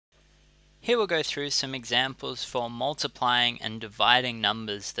Here we'll go through some examples for multiplying and dividing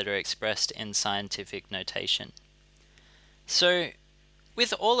numbers that are expressed in scientific notation. So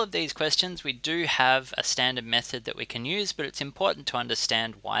with all of these questions, we do have a standard method that we can use, but it's important to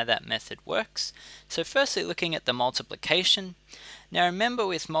understand why that method works. So firstly, looking at the multiplication. Now remember,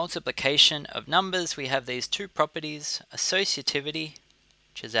 with multiplication of numbers, we have these two properties: associativity,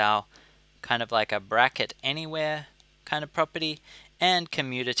 which is our kind of like a bracket anywhere kind of property, and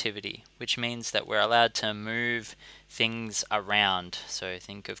commutativity, which means that we're allowed to move things around. So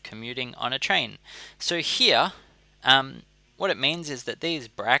think of commuting on a train. So here, what it means is that these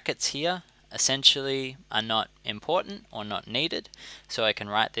brackets here essentially are not important or not needed. So I can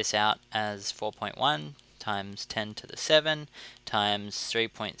write this out as 4.1 times 10 to the 7 times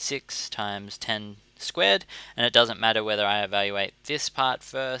 3.6 times 10 squared, and it doesn't matter whether I evaluate this part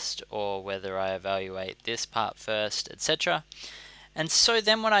first or whether I evaluate this part first, etc. And so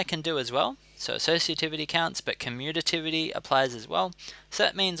then what I can do as well, so associativity counts, but commutativity applies as well. So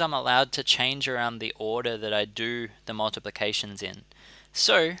that means I'm allowed to change around the order that I do the multiplications in.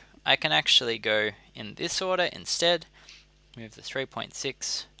 So I can actually go in this order instead, move the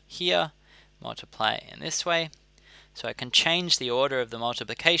 3.6 here, multiply in this way. So I can change the order of the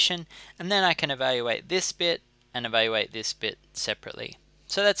multiplication, and then I can evaluate this bit and evaluate this bit separately.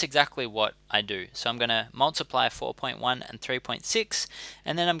 So that's exactly what I do. So I'm going to multiply 4.1 and 3.6,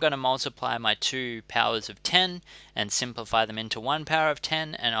 and then I'm going to multiply my two powers of 10 and simplify them into one power of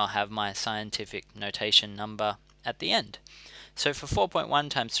 10, and I'll have my scientific notation number at the end. So for 4.1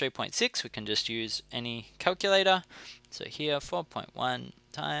 times 3.6, we can just use any calculator. So here, 4.1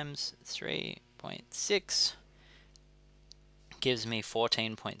 times 3.6 gives me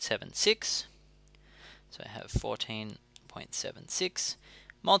 14.76. So I have 14.76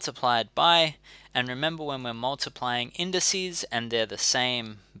 multiplied by, and remember when we're multiplying indices and they're the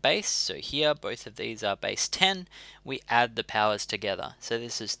same base, so here both of these are base 10, we add the powers together. So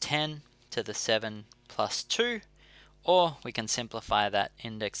this is 10 to the 7 plus 2, or we can simplify that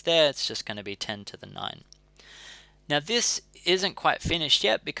index there, it's just going to be 10 to the 9. Now this isn't quite finished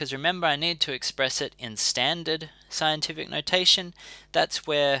yet, because remember I need to express it in standard scientific notation. That's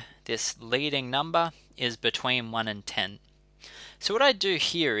where this leading number is between 1 and 10. So what I do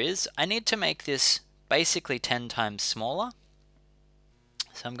here is I need to make this basically 10 times smaller.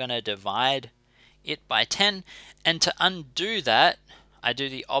 So I'm going to divide it by 10, and to undo that I do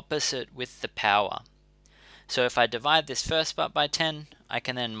the opposite with the power. So if I divide this first part by 10, I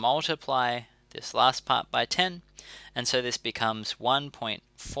can then multiply this last part by 10, and so this becomes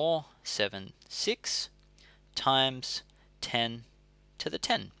 1.476 times 10 to the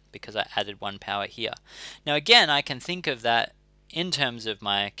 10, because I added one power here. Now again, I can think of that in terms of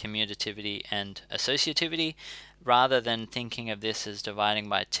my commutativity and associativity. Rather than thinking of this as dividing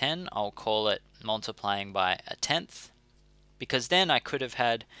by 10, I'll call it multiplying by a tenth, because then I could have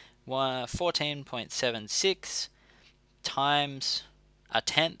had 14.76 times a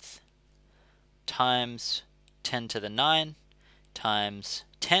tenth times 10 to the 9 times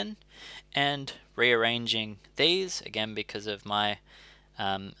 10, and rearranging these, again because of my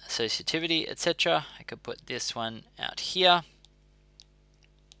associativity, etc., I could put this one out here,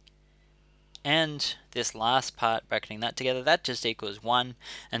 and this last part, bracketing that together, that just equals 1,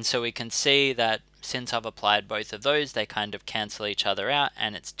 and so we can see that since I've applied both of those, they kind of cancel each other out,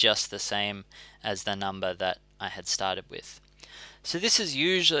 and it's just the same as the number that I had started with. So this is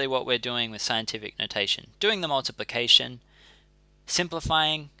usually what we're doing with scientific notation: doing the multiplication,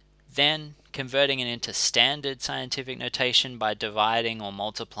 simplifying, then converting it into standard scientific notation by dividing or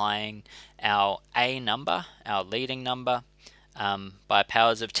multiplying our A number, our leading number, by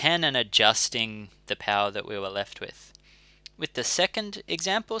powers of 10 and adjusting the power that we were left with. With the second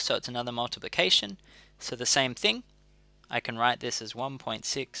example, so it's another multiplication, so the same thing. I can write this as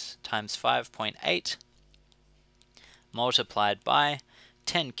 1.6 times 5.8 multiplied by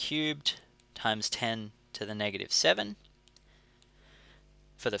 10 cubed times 10 to the negative 7.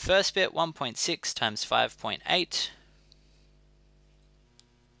 For the first bit, 1.6 times 5.8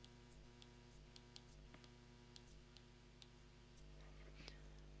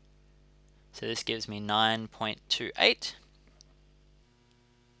 so this gives me 9.28.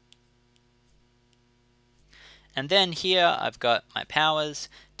 And then here I've got my powers,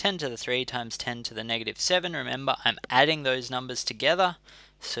 10 to the 3 times 10 to the negative 7. Remember, I'm adding those numbers together.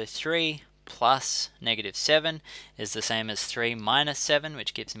 So 3 plus negative 7 is the same as 3 minus 7,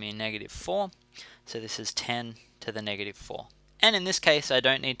 which gives me a negative 4. So this is 10 to the negative 4. And in this case, I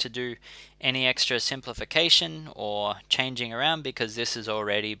don't need to do any extra simplification or changing around, because this is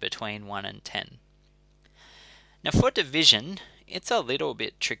already between 1 and 10. Now for division, it's a little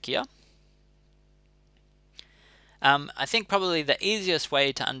bit trickier. I think probably the easiest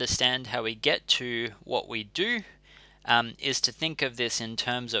way to understand how we get to what we do is to think of this in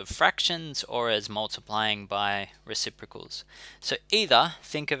terms of fractions or as multiplying by reciprocals. So either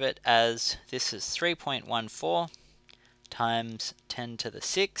think of it as this is 3.14 times 10 to the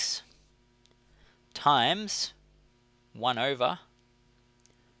 6 times 1 over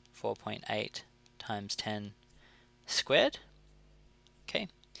 4.8 times 10 squared. Okay,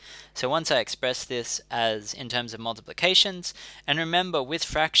 so once I express this as in terms of multiplications, and remember with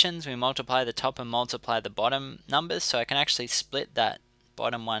fractions we multiply the top and multiply the bottom numbers, so I can actually split that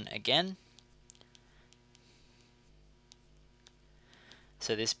bottom one again.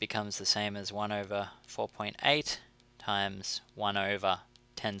 So this becomes the same as 1 over 4.8 times 1 over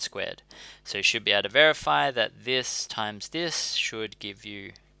 10 squared. So you should be able to verify that this times this should give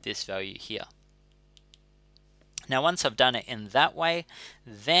you this value here. Now once I've done it in that way,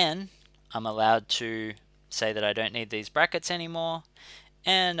 then I'm allowed to say that I don't need these brackets anymore,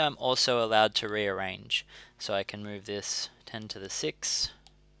 and I'm also allowed to rearrange. So I can move this 10 to the 6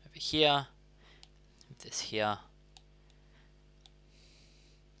 over here, move this here.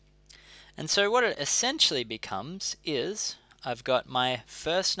 And so what it essentially becomes is I've got my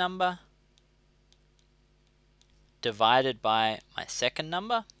first number divided by my second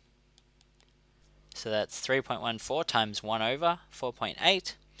number. So that's 3.14 times 1 over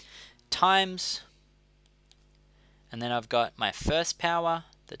 4.8 times, and then I've got my first power,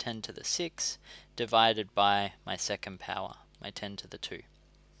 the 10 to the 6, divided by my second power, my 10 to the 2.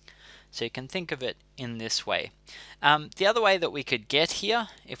 So you can think of it in this way. The other way that we could get here,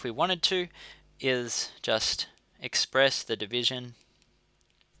 if we wanted to, is just express the division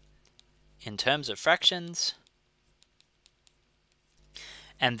in terms of fractions,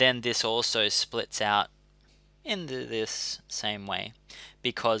 and then this also splits out in this same way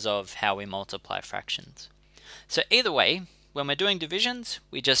because of how we multiply fractions. So either way, when we're doing divisions,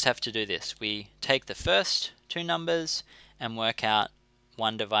 we just have to do this. We take the first two numbers and work out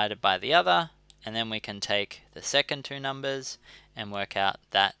one divided by the other, and then we can take the second two numbers and work out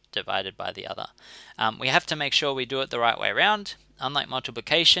that divided by the other. We have to make sure we do it the right way around. Unlike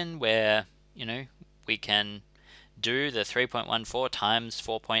multiplication, where we can do the 3.14 times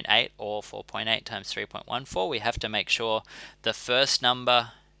 4.8 or 4.8 times 3.14, we have to make sure the first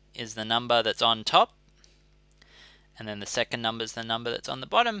number is the number that's on top, and then the second number is the number that's on the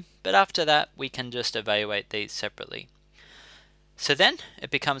bottom. But after that, we can just evaluate these separately. So then it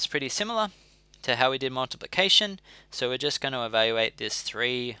becomes pretty similar to how we did multiplication. So we're just going to evaluate this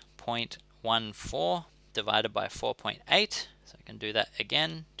 3.14 divided by 4.8. So I can do that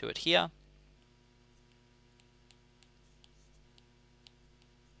again, do it here.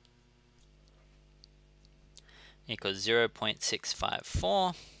 Equals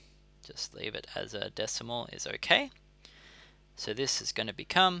 0.654. Just leave it as a decimal is okay. So this is going to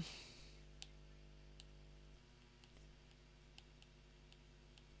become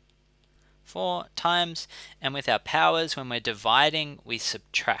 4 times, and with our powers, when we're dividing, we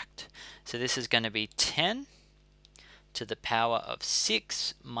subtract. So this is going to be 10 to the power of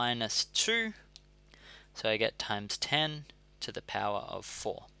 6 minus 2. So I get times 10 to the power of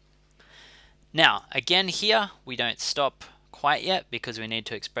 4. Now, again here, we don't stop quite yet because we need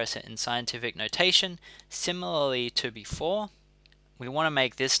to express it in scientific notation. Similarly to before, we want to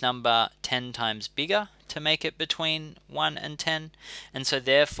make this number 10 times bigger to make it between 1 and 10, and so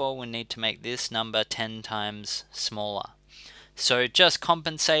therefore we need to make this number 10 times smaller. So just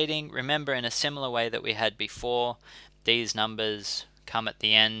compensating, remember in a similar way that we had before, these numbers come at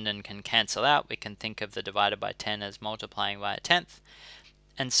the end and can cancel out. We can think of the divided by 10 as multiplying by a tenth.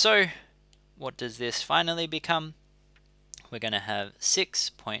 And so what does this finally become? We're going to have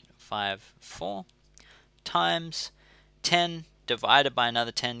 6.54 times 10 divided by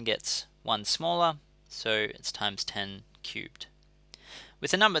another 10 gets one smaller, so it's times 10 cubed.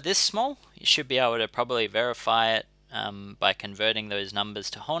 With a number this small, you should be able to probably verify it by converting those numbers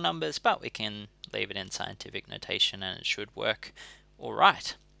to whole numbers, but we can leave it in scientific notation and it should work all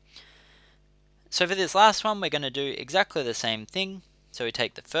right. So for this last one, we're going to do exactly the same thing. So we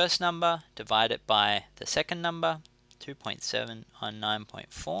take the first number, divide it by the second number, 2.7 on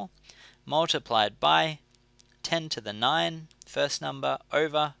 9.4, multiplied by 10 to the 9, first number,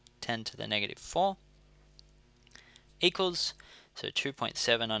 over 10 to the negative 4, equals, so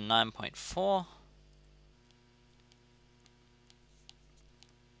 2.7 on 9.4,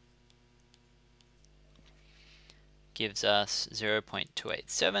 gives us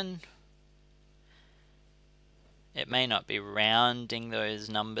 0.287. It may not be rounding those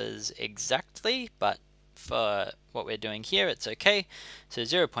numbers exactly, but for what we're doing here, it's okay. So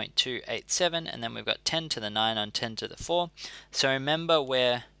 0.287, and then we've got 10 to the 9 on 10 to the 4. So remember,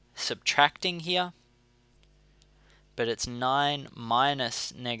 we're subtracting here, but it's 9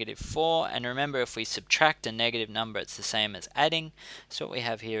 minus negative 4, and remember, if we subtract a negative number, it's the same as adding. So what we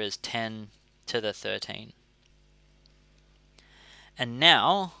have here is 10 to the 13. And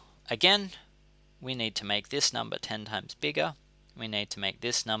now, again, we need to make this number 10 times bigger. We need to make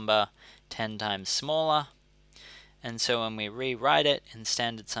this number 10 times smaller. And so when we rewrite it in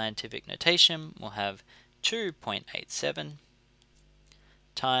standard scientific notation, we'll have 2.87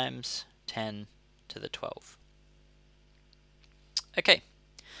 times 10 to the 12. Okay,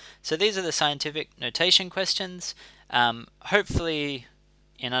 so these are the scientific notation questions. Hopefully,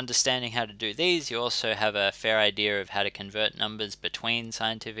 in understanding how to do these, you also have a fair idea of how to convert numbers between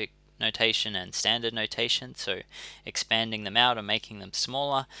scientific notation and standard notation, so expanding them out or making them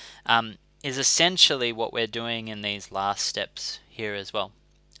smaller is essentially what we're doing in these last steps here as well.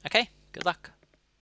 Okay, good luck.